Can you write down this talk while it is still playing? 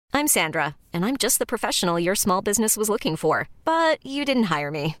I'm Sandra, and I'm just the professional your small business was looking for. But you didn't hire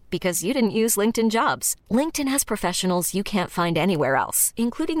me because you didn't use LinkedIn Jobs. LinkedIn has professionals you can't find anywhere else,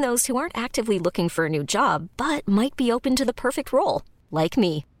 including those who aren't actively looking for a new job, but might be open to the perfect role, like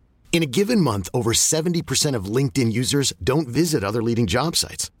me. In a given month, over 70% of LinkedIn users don't visit other leading job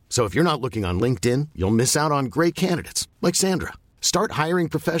sites. So if you're not looking on LinkedIn, you'll miss out on great candidates like Sandra. Start hiring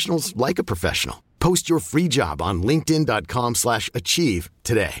professionals like a professional. Post your free job on linkedin.com/achieve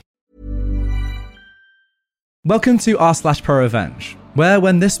today. Welcome to r/Pro Revenge, where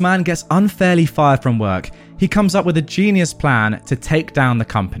when this man gets unfairly fired from work, he comes up with a genius plan to take down the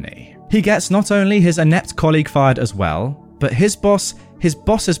company. He gets not only his inept colleague fired as well, but his boss, his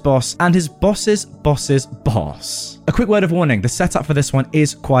boss's boss, and his boss's boss's boss. A quick word of warning, the setup for this one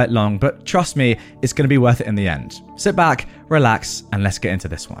is quite long, but trust me, it's going to be worth it in the end. Sit back, relax, and let's get into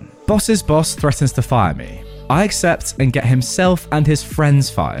this one. Boss's boss threatens to fire me. I accept and get himself and his friends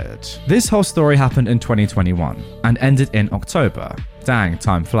fired. This whole story happened in 2021 and ended in October. Dang,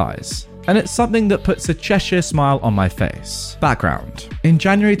 time flies. And it's something that puts a Cheshire smile on my face. Background. In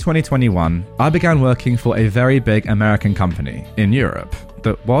January 2021, I began working for a very big American company in Europe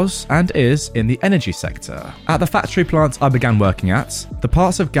that was and is in the energy sector. At the factory plant I began working at, the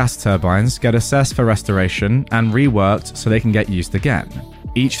parts of gas turbines get assessed for restoration and reworked so they can get used again.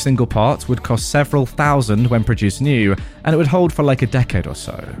 Each single part would cost several thousand when produced new, and it would hold for like a decade or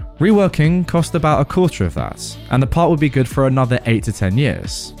so. Reworking cost about a quarter of that, and the part would be good for another 8 to 10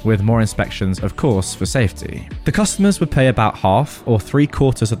 years, with more inspections, of course, for safety. The customers would pay about half or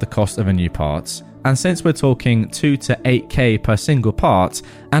 3/4 of the cost of a new part, and since we're talking 2 to 8k per single part,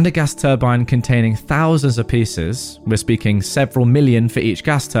 and a gas turbine containing thousands of pieces, we're speaking several million for each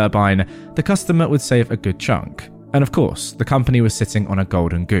gas turbine, the customer would save a good chunk. And of course, the company was sitting on a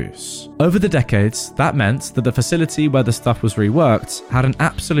golden goose. Over the decades, that meant that the facility where the stuff was reworked had an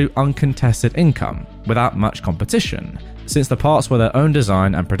absolute uncontested income, without much competition, since the parts were their own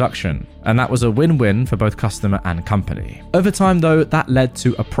design and production, and that was a win-win for both customer and company. Over time though, that led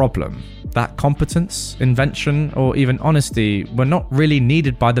to a problem. That competence, invention, or even honesty were not really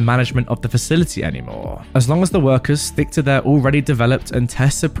needed by the management of the facility anymore. As long as the workers stick to their already developed and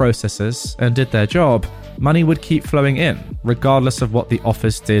tested processes and did their job, money would keep flowing in, regardless of what the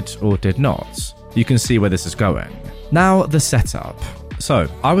office did or did not. You can see where this is going. Now, the setup. So,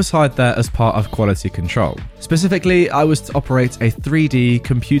 I was hired there as part of quality control. Specifically, I was to operate a 3D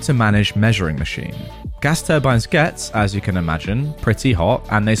computer-managed measuring machine. Gas turbines get, as you can imagine, pretty hot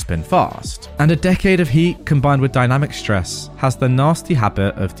and they spin fast. And a decade of heat combined with dynamic stress has the nasty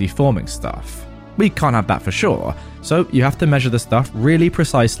habit of deforming stuff. We can't have that for sure, so you have to measure the stuff really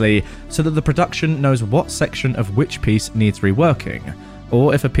precisely so that the production knows what section of which piece needs reworking,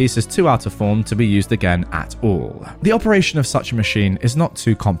 or if a piece is too out of form to be used again at all. The operation of such a machine is not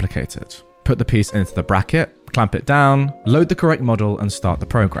too complicated. Put the piece into the bracket, clamp it down, load the correct model and start the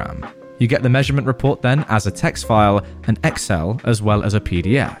program. You get the measurement report then as a text file, an Excel, as well as a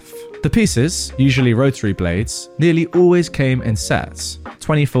PDF. The pieces, usually rotary blades, nearly always came in sets,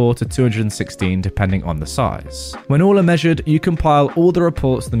 24 to 216 depending on the size. When all are measured, you compile all the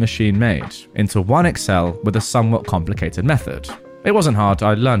reports the machine made into one Excel with a somewhat complicated method. It wasn't hard,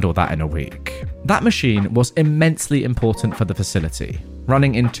 I learned all that in a week. That machine was immensely important for the facility,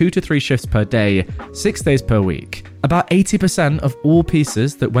 running in 2 to 3 shifts per day, 6 days per week. About 80% of all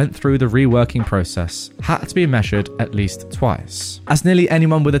pieces that went through the reworking process had to be measured at least twice. As nearly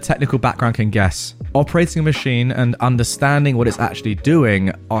anyone with a technical background can guess, operating a machine and understanding what it's actually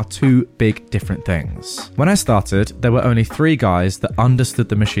doing are two big different things. When I started, there were only 3 guys that understood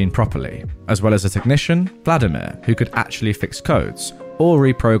the machine properly, as well as a technician, Vladimir, who could actually fix codes or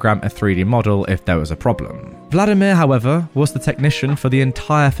reprogram a 3D model if there was a problem. Vladimir, however, was the technician for the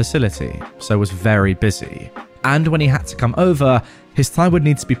entire facility, so was very busy. And when he had to come over, his time would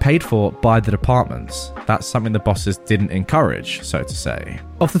need to be paid for by the departments. That's something the bosses didn't encourage, so to say.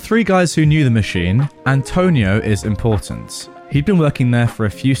 Of the 3 guys who knew the machine, Antonio is important. He'd been working there for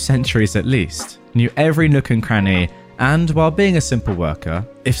a few centuries at least, knew every nook and cranny, and while being a simple worker,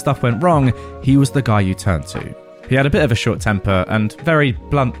 if stuff went wrong, he was the guy you turned to. He had a bit of a short temper and very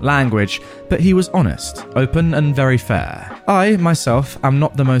blunt language, but he was honest, open and very fair. I, myself, am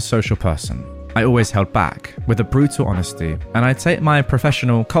not the most social person. I always held back, with a brutal honesty, and I take my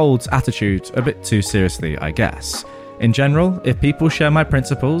professional, cold attitude a bit too seriously, I guess. In general, if people share my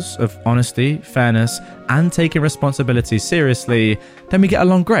principles of honesty, fairness, and taking responsibility seriously, then we get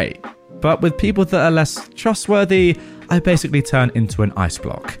along great. But with people that are less trustworthy, I basically turn into an ice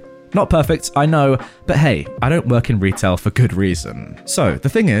block. Not perfect, I know, but hey, I don't work in retail for good reason. So, the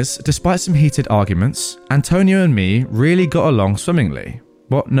thing is, despite some heated arguments, Antonio and me really got along swimmingly.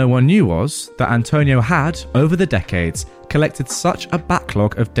 What no one knew was that Antonio had, over the decades, collected such a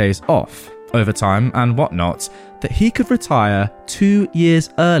backlog of days off, overtime and whatnot, that he could retire 2 years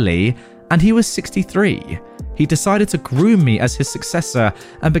early, and he was 63. He decided to groom me as his successor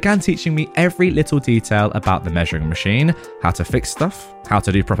and began teaching me every little detail about the measuring machine, how to fix stuff, how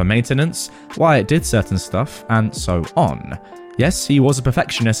to do proper maintenance, why it did certain stuff, and so on. Yes, he was a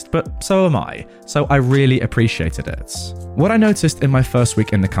perfectionist, but so am I, so I really appreciated it. What I noticed in my first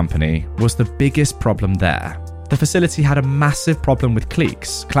week in the company was the biggest problem there. The facility had a massive problem with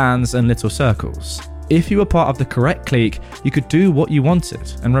cliques, clans, and little circles. If you were part of the correct clique, you could do what you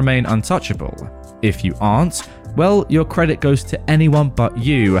wanted and remain untouchable. If you aren't, well, your credit goes to anyone but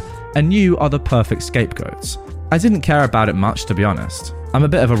you, and you are the perfect scapegoat. I didn't care about it much, to be honest. I'm a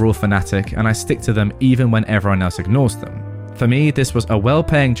bit of a rule fanatic, and I stick to them even when everyone else ignores them. For me, this was a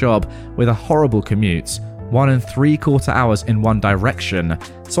well-paying job with a horrible commute, 1 3/4 hours in one direction,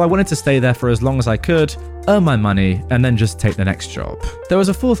 so I wanted to stay there for as long as I could, earn my money, and then just take the next job. There was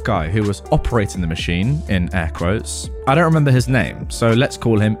a fourth guy who was operating the machine, in air quotes. I don't remember his name, so let's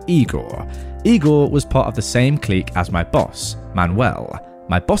call him Igor. Igor was part of the same clique as my boss, Manuel,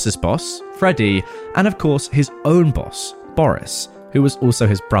 my boss's boss, Freddie, and of course his own boss, Boris, who was also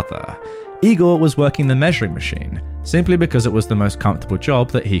his brother. Igor was working the measuring machine, simply because it was the most comfortable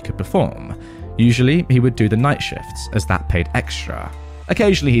job that he could perform. Usually, he would do the night shifts, as that paid extra.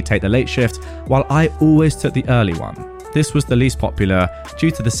 Occasionally, he'd take the late shift, while I always took the early one. This was the least popular,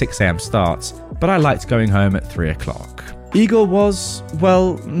 due to the 6 a.m. start, but I liked going home at 3 o'clock. Igor was,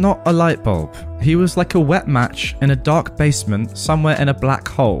 well, not a light bulb. He was like a wet match in a dark basement somewhere in a black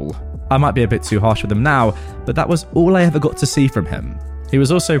hole. I might be a bit too harsh with him now, but that was all I ever got to see from him. He was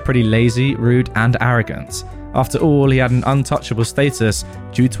also pretty lazy, rude, and arrogant. After all, he had an untouchable status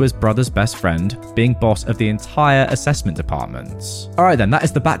due to his brother's best friend being boss of the entire assessment department. Alright then, that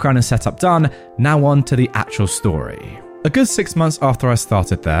is the background and setup done. Now on to the actual story. A good 6 months after I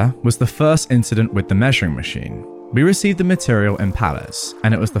started there was the first incident with the measuring machine. We received the material in pallets,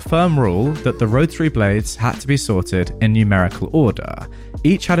 and it was the firm rule that the rotary blades had to be sorted in numerical order.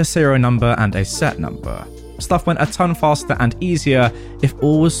 Each had a serial number and a set number. Stuff went a ton faster and easier if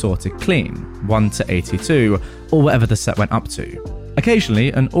all was sorted clean, 1 to 82, or whatever the set went up to.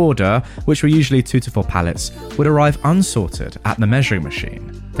 Occasionally, an order, which were usually 2 to 4 pallets, would arrive unsorted at the measuring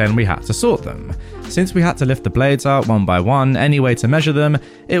machine. Then we had to sort them. Since we had to lift the blades out one by one anyway to measure them,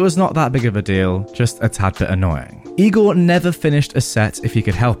 it was not that big of a deal, just a tad bit annoying. Igor never finished a set if he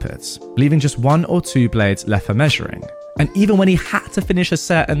could help it, leaving just 1 or 2 blades left for measuring. And even when he had to finish a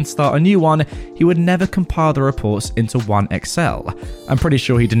set and start a new one, he would never compile the reports into one Excel. I'm pretty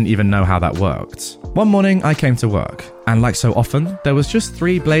sure he didn't even know how that worked. One morning I came to work, and like so often, there was just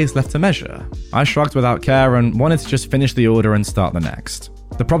 3 blades left to measure. I shrugged without care and wanted to just finish the order and start the next.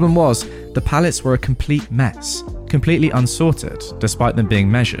 The problem was, the pallets were a complete mess, completely unsorted, despite them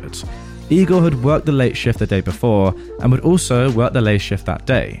being measured. Igor had worked the late shift the day before and would also work the late shift that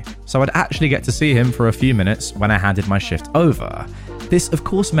day, so I'd actually get to see him for a few minutes when I handed my shift over. This of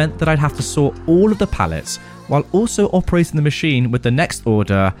course meant that I'd have to sort all of the pallets while also operating the machine with the next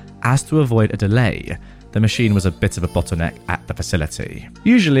order as to avoid a delay. The machine was a bit of a bottleneck at the facility.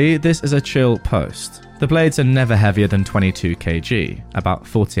 Usually this is a chill post. The blades are never heavier than 22 kg, about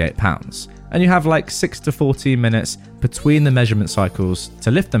 48 pounds, and you have like 6 to 14 minutes between the measurement cycles to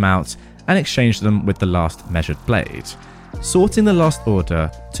lift them out and exchange them with the last measured blade. Sorting the last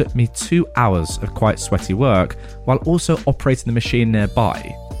order took me 2 hours of quite sweaty work while also operating the machine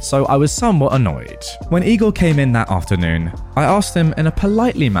nearby, so I was somewhat annoyed. When Igor came in that afternoon, I asked him in a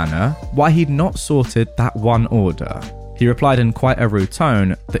politely manner why he'd not sorted that one order. He replied in quite a rude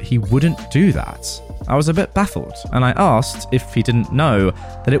tone that he wouldn't do that. I was a bit baffled, and I asked if he didn't know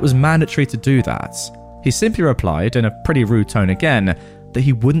that it was mandatory to do that. He simply replied in a pretty rude tone again that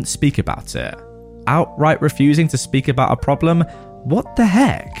he wouldn't speak about it. Outright refusing to speak about a problem? What the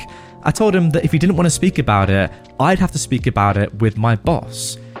heck? I told him that if he didn't want to speak about it, I'd have to speak about it with my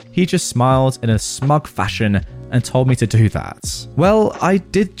boss. He just smiled in a smug fashion and told me to do that. Well, I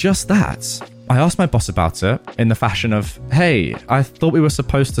did just that. I asked my boss about it in the fashion of, hey, I thought we were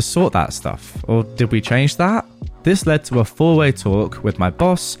supposed to sort that stuff, or did we change that? This led to a 4-way talk with my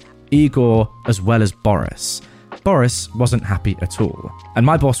boss, Igor, as well as Boris. Boris wasn't happy at all, and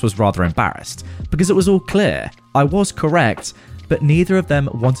my boss was rather embarrassed, because it was all clear, I was correct, but neither of them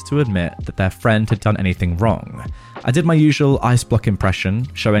wanted to admit that their friend had done anything wrong. I did my usual ice block impression,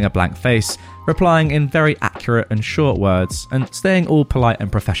 showing a blank face, replying in very accurate and short words, and staying all polite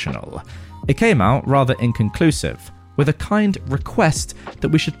and professional. It came out rather inconclusive, with a kind request that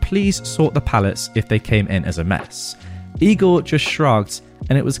we should please sort the pallets if they came in as a mess. Igor just shrugged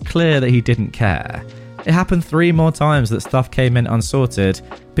and it was clear that he didn't care. It happened 3 more times that stuff came in unsorted,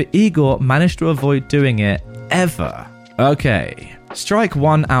 but Igor managed to avoid doing it ever. Okay, strike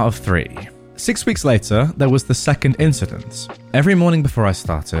 1 out of 3. 6 weeks later, there was the second incident. Every morning before I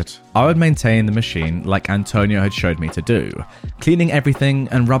started, I would maintain the machine like Antonio had showed me to do, cleaning everything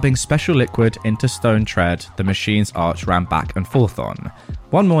and rubbing special liquid into stone tread the machine's arch ran back and forth on.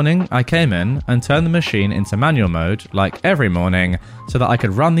 One morning, I came in and turned the machine into manual mode like every morning so that I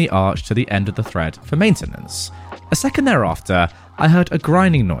could run the arch to the end of the thread for maintenance. A second thereafter, I heard a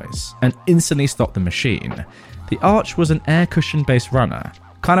grinding noise and instantly stopped the machine. The arch was an air cushion based runner,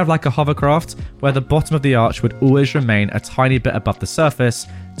 kind of like a hovercraft where the bottom of the arch would always remain a tiny bit above the surface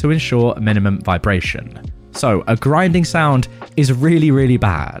to ensure minimum vibration. So a grinding sound is really, really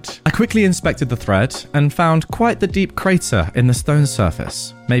bad. I quickly inspected the thread and found quite the deep crater in the stone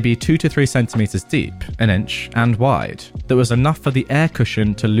surface, maybe 2 to 3 centimeters deep, 1 inch, and wide. That was enough for the air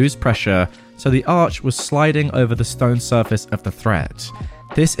cushion to lose pressure, so the arch was sliding over the stone surface of the thread.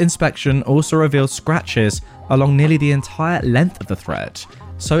 This inspection also revealed scratches along nearly the entire length of the thread,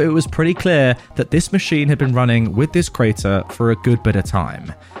 so it was pretty clear that this machine had been running with this crater for a good bit of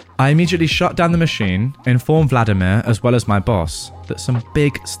time. I immediately shut down the machine, informed Vladimir as well as my boss that some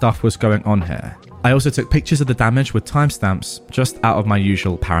big stuff was going on here. I also took pictures of the damage with timestamps just out of my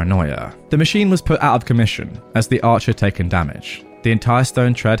usual paranoia. The machine was put out of commission as the arch had taken damage. The entire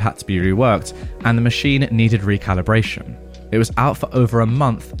stone tread had to be reworked and the machine needed recalibration. It was out for over a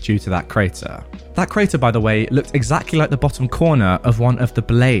month due to that crater. That crater, by the way, looked exactly like the bottom corner of one of the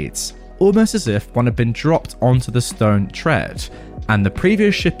blades, almost as if one had been dropped onto the stone tread. And the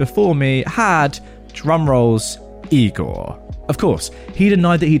previous shift before me had, drumrolls, Igor. Of course, he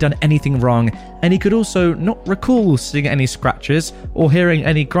denied that he'd done anything wrong, and he could also not recall seeing any scratches or hearing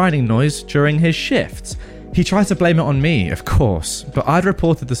any grinding noise during his shifts. He tried to blame it on me, of course, but I'd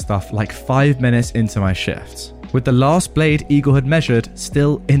reported the stuff like 5 minutes into my shift, with the last blade Igor had measured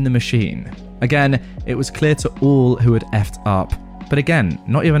still in the machine. Again, it was clear to all who had effed up, but again,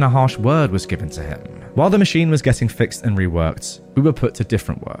 not even a harsh word was given to him. While the machine was getting fixed and reworked, we were put to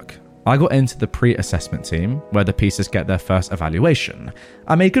different work. I got into the pre-assessment team, where the pieces get their first evaluation.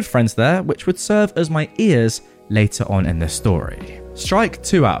 I made good friends there, which would serve as my ears later on in the story. Strike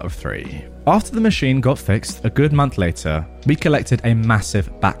 2 out of 3. After the machine got fixed a good month later, we collected a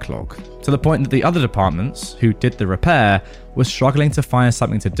massive backlog, to the point that the other departments, who did the repair, were struggling to find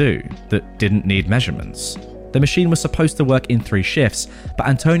something to do that didn't need measurements. The machine was supposed to work in 3 shifts, but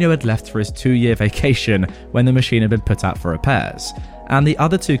Antonio had left for his 2-year vacation when the machine had been put out for repairs, and the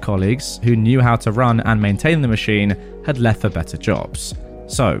other 2 colleagues who knew how to run and maintain the machine had left for better jobs.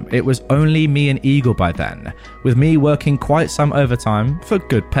 So it was only me and Igor by then, with me working quite some overtime for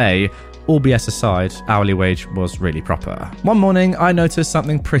good pay. All BS aside, hourly wage was really proper. One morning, I noticed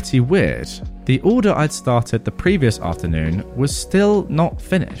something pretty weird. The order I'd started the previous afternoon was still not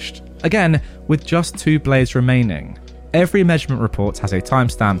finished. Again, with just 2 blades remaining. Every measurement report has a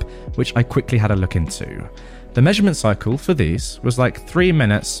timestamp, which I quickly had a look into. The measurement cycle for these was like 3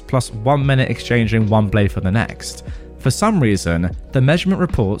 minutes plus 1 minute exchanging one blade for the next. For some reason, the measurement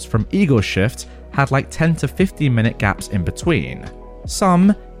reports from Igor's shift had like 10 to 15 minute gaps in between.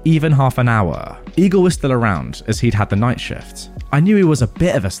 Some even half an hour. Igor was still around as he'd had the night shift. I knew he was a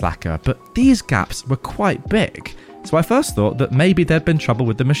bit of a slacker, but these gaps were quite big. So I first thought that maybe there'd been trouble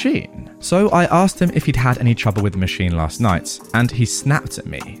with the machine. So I asked him if he'd had any trouble with the machine last night, and he snapped at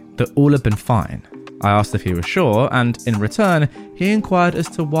me that all had been fine. I asked if he was sure, and in return, he inquired as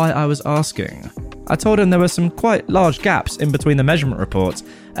to why I was asking. I told him there were some quite large gaps in between the measurement reports,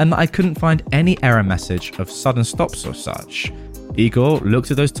 and that I couldn't find any error message of sudden stops or such. Igor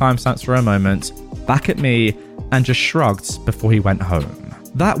looked at those timestamps for a moment, back at me, and just shrugged before he went home.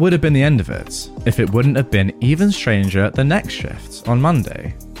 That would have been the end of it, if it wouldn't have been even stranger the next shift, on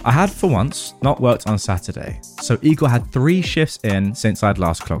Monday. I had, for once, not worked on Saturday, so Igor had 3 shifts in since I'd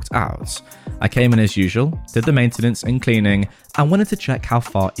last clocked out. I came in as usual, did the maintenance and cleaning, and wanted to check how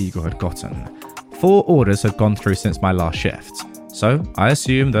far Igor had gotten. 4 orders had gone through since my last shift, so I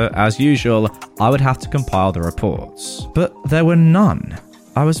assumed that, as usual, I would have to compile the reports. But there were none.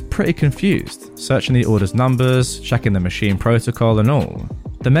 I was pretty confused, searching the order's numbers, checking the machine protocol and all.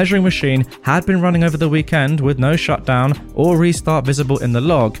 The measuring machine had been running over the weekend with no shutdown or restart visible in the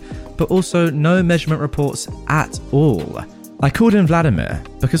log, but also no measurement reports at all. I called in Vladimir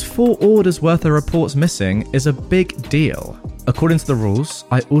because 4 orders worth of reports missing is a big deal. According to the rules,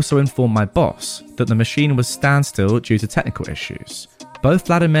 I also informed my boss that the machine was standstill due to technical issues. Both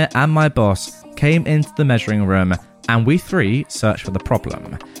Vladimir and my boss came into the measuring room and we 3 searched for the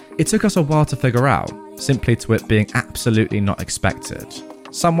problem. It took us a while to figure out, simply to it being absolutely not expected.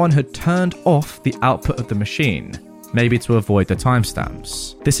 someone had turned off the output of the machine, maybe to avoid the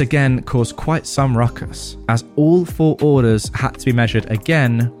timestamps. This again caused quite some ruckus, as all 4 orders had to be measured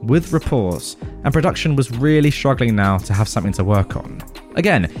again with reports, and production was really struggling now to have something to work on.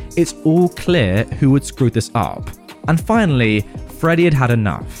 Again, it's all clear who had screwed this up. And finally, Freddy had had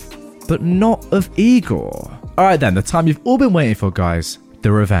enough. But not of Igor. Alright then, the time you've all been waiting for, guys.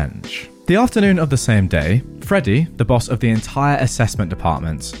 The revenge. The afternoon of the same day, Freddy, the boss of the entire assessment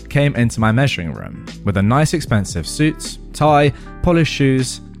department, came into my measuring room with a nice expensive suit, tie, polished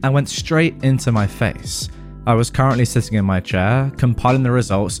shoes, and went straight into my face. I was currently sitting in my chair, compiling the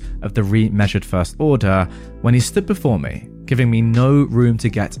results of the re-measured first order, when he stood before me, giving me no room to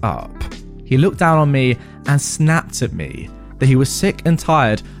get up. He looked down on me and snapped at me that he was sick and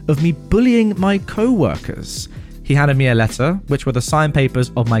tired of me bullying my co-workers. He handed me a letter, which were the signed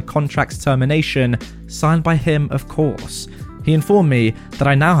papers of my contract's termination, signed by him, of course. He informed me that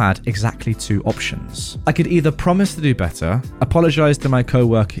I now had exactly 2 options. I could either promise to do better, apologise to my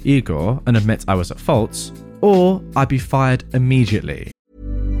co-worker Igor and admit I was at fault, or I'd be fired immediately.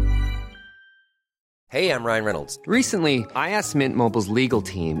 Hey, I'm Ryan Reynolds. Recently, I asked Mint Mobile's legal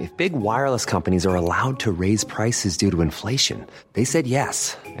team if big wireless companies are allowed to raise prices due to inflation. They said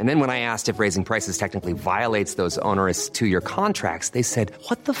yes. And then when I asked if raising prices technically violates those onerous 2-year contracts, they said,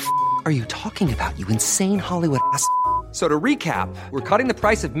 "What the f*** are you talking about, you insane Hollywood ass?" So to recap, we're cutting the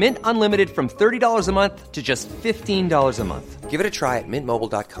price of Mint Unlimited from $30 a month to just $15 a month. Give it a try at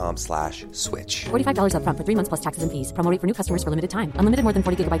mintmobile.com/switch. $45 up front for 3 months plus taxes and fees. Promo rate for new customers for limited time. Unlimited more than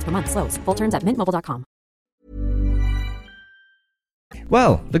 40 gigabytes per month. Slows full terms at mintmobile.com.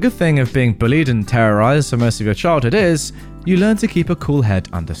 Well, the good thing of being bullied and terrorised for most of your childhood is you learn to keep a cool head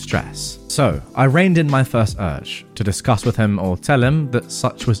under stress. So, I reined in my first urge to discuss with him or tell him that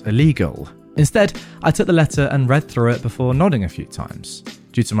such was illegal. Instead, I took the letter and read through it before nodding a few times.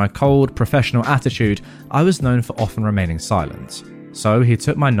 Due to my cold, professional attitude, I was known for often remaining silent. So he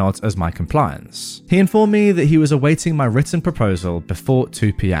took my nod as my compliance. He informed me that he was awaiting my written proposal before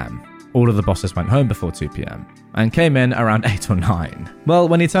 2 p.m. All of the bosses went home before 2 p.m. and came in around 8 or 9. Well,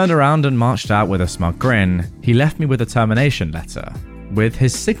 when he turned around and marched out with a smug grin, he left me with a termination letter with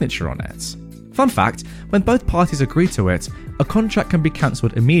his signature on it. Fun fact, when both parties agree to it, a contract can be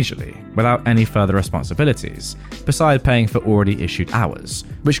cancelled immediately without any further responsibilities, beside paying for already issued hours,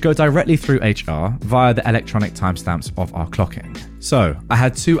 which go directly through HR via the electronic timestamps of our clocking. So, I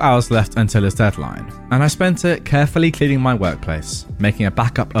had 2 hours left until his deadline, and I spent it carefully cleaning my workplace, making a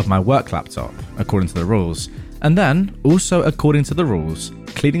backup of my work laptop, according to the rules, and then, also according to the rules,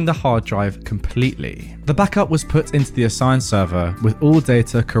 cleaning the hard drive completely. The backup was put into the assigned server with all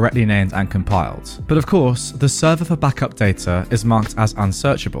data correctly named and compiled. But of course, the server for backup data is marked as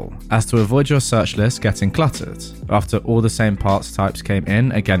unsearchable, as to avoid your search list getting cluttered, after all the same parts types came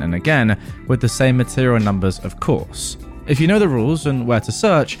in again and again, with the same material numbers of course. If you know the rules and where to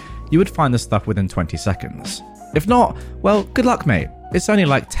search, you would find the stuff within 20 seconds. If not, well, good luck mate. It's only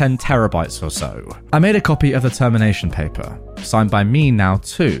like 10 terabytes or so. I made a copy of the termination paper, signed by me now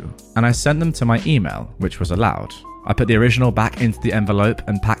too, and I sent them to my email, which was allowed. I put the original back into the envelope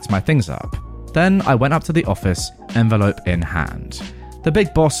and packed my things up. Then I went up to the office, envelope in hand. The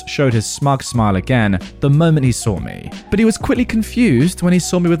big boss showed his smug smile again the moment he saw me, but he was quickly confused when he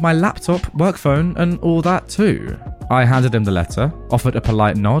saw me with my laptop, work phone, and all that too. I handed him the letter, offered a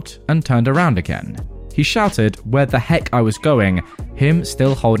polite nod, and turned around again. He shouted where the heck I was going, him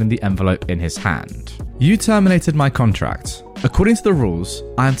still holding the envelope in his hand. "You terminated my contract. According to the rules,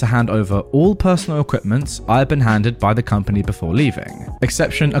 I am to hand over all personal equipment I have been handed by the company before leaving.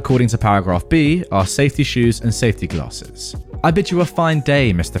 Exception according to paragraph B are safety shoes and safety glasses. I bid you a fine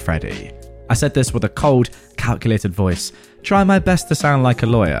day, Mr. Freddy." I said this with a cold, calculated voice, trying my best to sound like a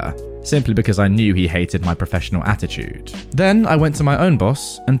lawyer, simply because I knew he hated my professional attitude. Then I went to my own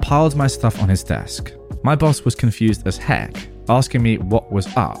boss and piled my stuff on his desk. My boss was confused as heck, asking me what was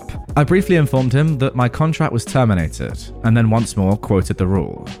up. I briefly informed him that my contract was terminated, and then once more quoted the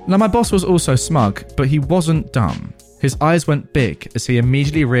rule. Now my boss was also smug, but he wasn't dumb. His eyes went big as he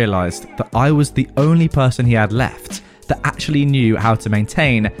immediately realised that I was the only person he had left that actually knew how to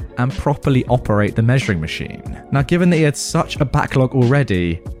maintain and properly operate the measuring machine. Now, given that he had such a backlog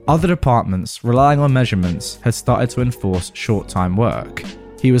already, other departments relying on measurements had started to enforce short-time work.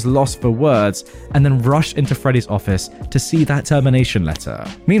 He was lost for words and then rushed into Freddy's office to see that termination letter.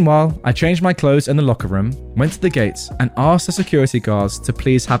 Meanwhile, I changed my clothes in the locker room, went to the gates, and asked the security guards to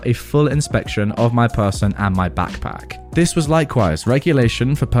please have a full inspection of my person and my backpack. This was likewise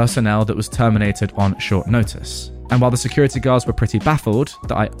regulation for personnel that was terminated on short notice. And while the security guards were pretty baffled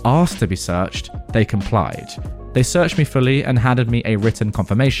that I asked to be searched, they complied. They searched me fully and handed me a written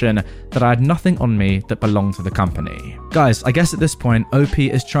confirmation that I had nothing on me that belonged to the company. Guys, I guess at this point, OP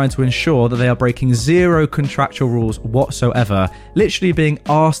is trying to ensure that they are breaking zero contractual rules whatsoever, literally being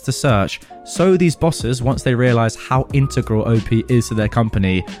asked to search, so these bosses, once they realize how integral OP is to their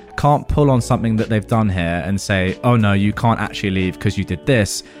company, can't pull on something that they've done here and say, oh no, you can't actually leave because you did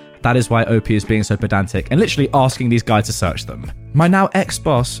this. That is why OP is being so pedantic and literally asking these guys to search them. My now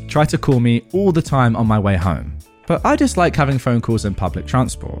ex-boss tried to call me all the time on my way home. But I dislike having phone calls in public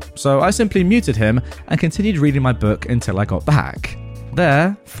transport, so I simply muted him and continued reading my book until I got back.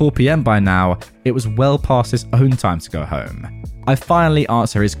 There, 4 PM by now, it was well past his own time to go home. I finally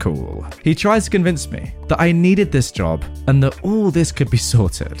answer his call. He tried to convince me that I needed this job and that all this could be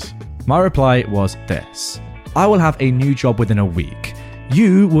sorted. My reply was this: I will have a new job within a week.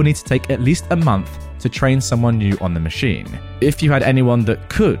 You will need to take at least a month to train someone new on the machine, if you had anyone that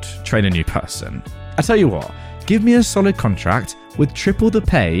could train a new person. I tell you what, give me a solid contract with triple the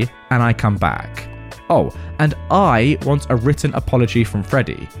pay and I come back. Oh, and I want a written apology from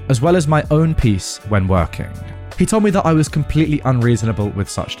Freddie, as well as my own piece when working. He told me that I was completely unreasonable with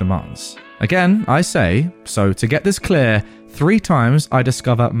such demands. Again, I say, so to get this clear, 3 times I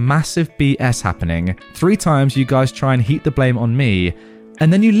discover massive BS happening, 3 times you guys try and heap the blame on me,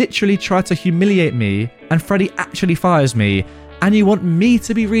 and then you literally try to humiliate me, and Freddie actually fires me, and you want me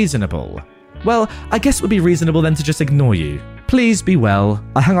to be reasonable. Well, I guess it would be reasonable then to just ignore you. Please be well.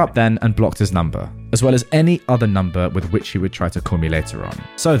 I hung up then and blocked his number, as well as any other number with which he would try to call me later on.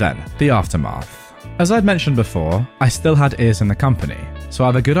 So then, the aftermath. As I'd mentioned before, I still had ears in the company, so I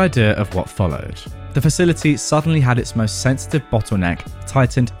have a good idea of what followed. The facility suddenly had its most sensitive bottleneck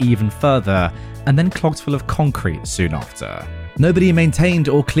tightened even further, and then clogged full of concrete soon after. Nobody maintained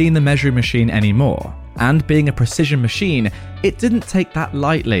or cleaned the measuring machine anymore, and being a precision machine, it didn't take that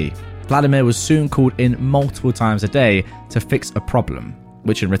lightly. Vladimir was soon called in multiple times a day to fix a problem,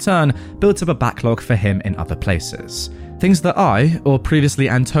 which in return built up a backlog for him in other places. Things that I, or previously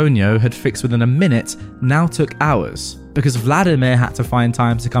Antonio, had fixed within a minute now took hours, because Vladimir had to find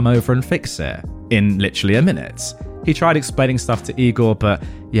time to come over and fix it, in literally a minute. He tried explaining stuff to Igor, but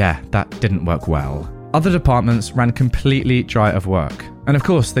yeah, that didn't work well. Other departments ran completely dry of work. And of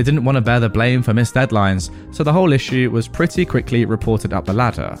course, they didn't want to bear the blame for missed deadlines, so the whole issue was pretty quickly reported up the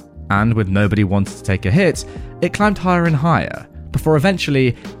ladder. And with nobody wanting to take a hit, it climbed higher and higher, before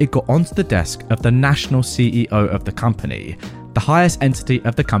eventually it got onto the desk of the national CEO of the company, the highest entity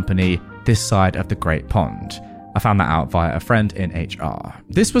of the company this side of the Great Pond. I found that out via a friend in HR.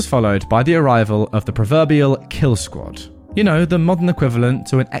 This was followed by the arrival of the proverbial kill squad. You know, the modern equivalent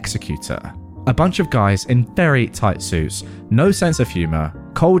to an executor. A bunch of guys in very tight suits, no sense of humour,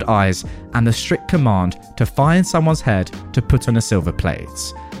 cold eyes, and the strict command to find someone's head to put on a silver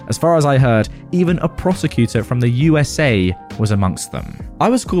plate. As far as I heard, even a prosecutor from the USA was amongst them. I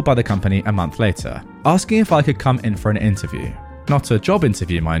was called by the company a month later, asking if I could come in for an interview. Not a job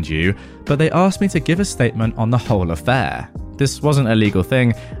interview, mind you, but they asked me to give a statement on the whole affair. This wasn't a legal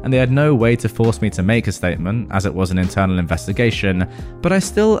thing, and they had no way to force me to make a statement, as it was an internal investigation, but I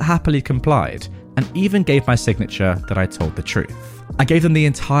still happily complied, and even gave my signature that I told the truth. I gave them the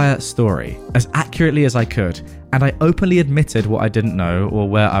entire story, as accurately as I could, and I openly admitted what I didn't know or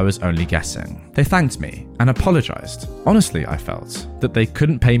where I was only guessing. They thanked me and apologised. Honestly, I felt that they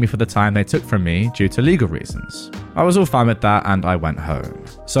couldn't pay me for the time they took from me due to legal reasons. I was all fine with that and I went home.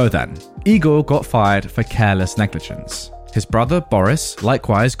 So then, Igor got fired for careless negligence. His brother, Boris,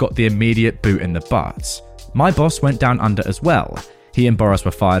 likewise got the immediate boot in the butt. My boss went down under as well. He and Boris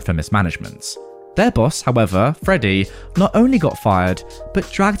were fired for mismanagement. Their boss, however, Freddie, not only got fired, but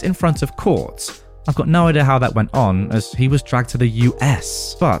dragged in front of court. I've got no idea how that went on, as he was dragged to the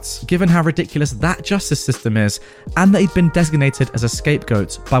US. But given how ridiculous that justice system is, and that he'd been designated as a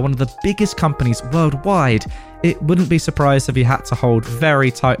scapegoat by one of the biggest companies worldwide, it wouldn't be surprised if he had to hold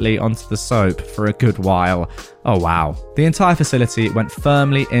very tightly onto the soap for a good while. Oh wow. The entire facility went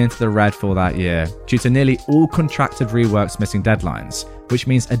firmly into the red for that year, due to nearly all contracted reworks missing deadlines, which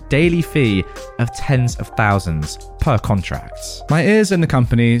means a daily fee of tens of thousands per contract. My ears in the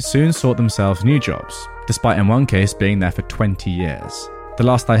company soon sought themselves new jobs, despite in one case being there for 20 years. The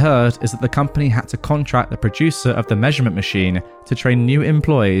last I heard is that the company had to contract the producer of the measurement machine to train new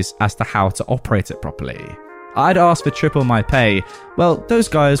employees as to how to operate it properly. I'd asked for triple my pay. Well, those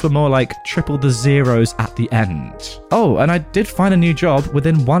guys were more like triple the zeros at the end. Oh, and I did find a new job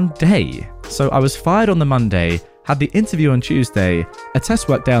within 1 day. So I was fired on the Monday, had the interview on Tuesday, a test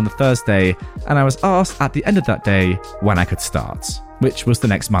work day on the Thursday, and I was asked at the end of that day when I could start, which was the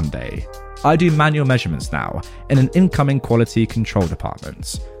next Monday. I do manual measurements now in an incoming quality control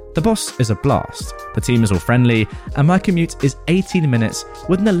department. The boss is a blast, the team is all friendly, and my commute is 18 minutes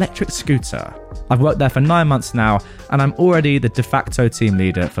with an electric scooter. I've worked there for 9 months now, and I'm already the de facto team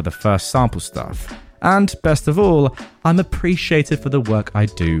leader for the first sample stuff. And best of all, I'm appreciated for the work I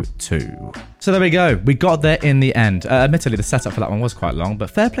do too. So there we go, we got there in the end. Admittedly, the setup for that one was quite long, but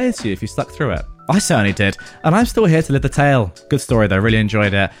fair play to you if you stuck through it. I certainly did, and I'm still here to live the tale. Good story though, really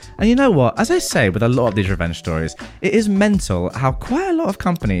enjoyed it. And you know what, as I say with a lot of these revenge stories, it is mental how quite a lot of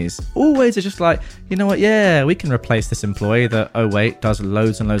companies always are just like, you know what, yeah, we can replace this employee that, oh wait, does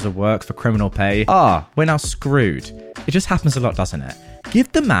loads and loads of work for criminal pay. We're now screwed. It just happens a lot, doesn't it?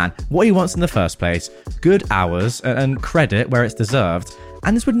 Give the man what he wants in the first place, good hours and credit where it's deserved,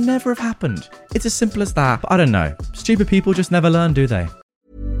 and this would never have happened. It's as simple as that. But I don't know. Stupid people just never learn, do they?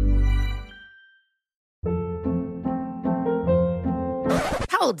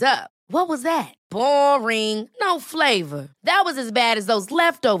 Hold up. What was that? Boring. No flavor. That was as bad as those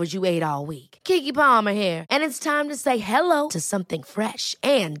leftovers you ate all week. Keke Palmer here, and it's time to say hello to something fresh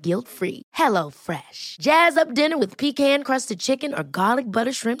and guilt-free. HelloFresh. Jazz up dinner with pecan-crusted chicken or garlic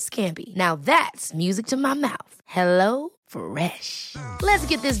butter shrimp scampi. Now that's music to my mouth. HelloFresh. Let's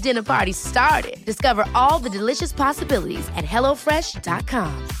get this dinner party started. Discover all the delicious possibilities at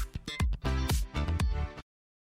HelloFresh.com.